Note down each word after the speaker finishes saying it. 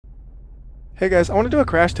Hey guys, I want to do a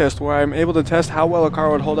crash test where I'm able to test how well a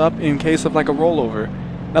car would hold up in case of like a rollover.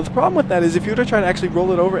 Now the problem with that is if you were to try to actually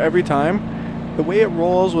roll it over every time, the way it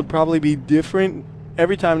rolls would probably be different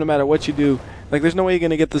every time no matter what you do. Like there's no way you're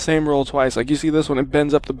going to get the same roll twice. Like you see this one, it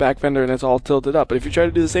bends up the back fender and it's all tilted up. But if you try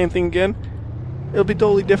to do the same thing again, it'll be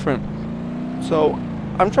totally different. So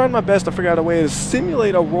I'm trying my best to figure out a way to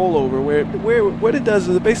simulate a rollover where what it does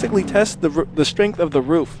is it basically tests the strength of the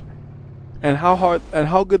roof. And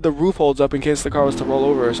how good the roof holds up in case the car was to roll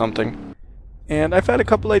over or something. And I've had a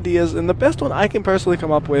couple ideas, and the best one I can personally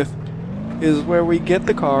come up with is where we get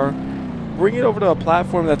the car, bring it over to a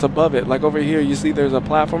platform that's above it. Like over here, you see there's a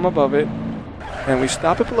platform above it, and we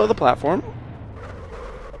stop it below the platform.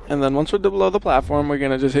 And then once we're below the platform, we're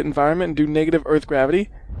gonna just hit environment and do negative earth gravity,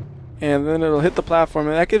 and then it'll hit the platform,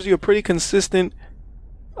 and that gives you a pretty consistent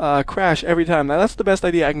crash every time. Now that's the best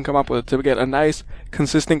idea I can come up with, to get a nice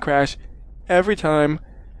consistent crash every time.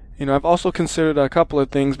 You know, I've also considered a couple of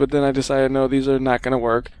things, but then I decided no, these are not going to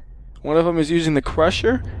work. One of them is using the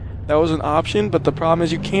crusher. That was an option, but the problem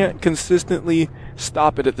is you can't consistently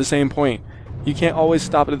stop it at the same point. You can't always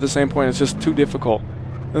stop it at the same point, it's just too difficult.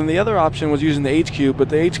 Then the other option was using the H-cube, but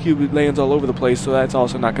the H-cube lands all over the place, so that's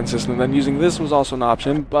also not consistent. Then using this was also an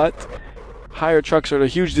option, but higher trucks are at a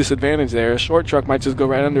huge disadvantage there. A short truck might just go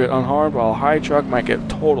right under it unharmed, while a high truck might get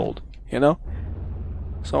totaled, you know?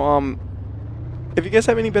 So, if you guys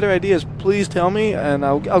have any better ideas, please tell me, and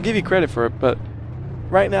I'll give you credit for it. But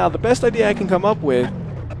right now, the best idea I can come up with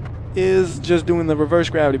is just doing the reverse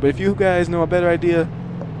gravity. But if you guys know a better idea,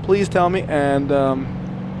 please tell me, and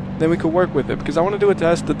then we could work with it. Because I want to do a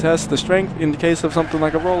test to test the strength in case of something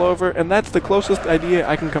like a rollover, and that's the closest idea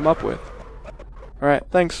I can come up with. Alright,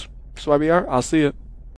 thanks. It's WhyBeAre. I'll see you.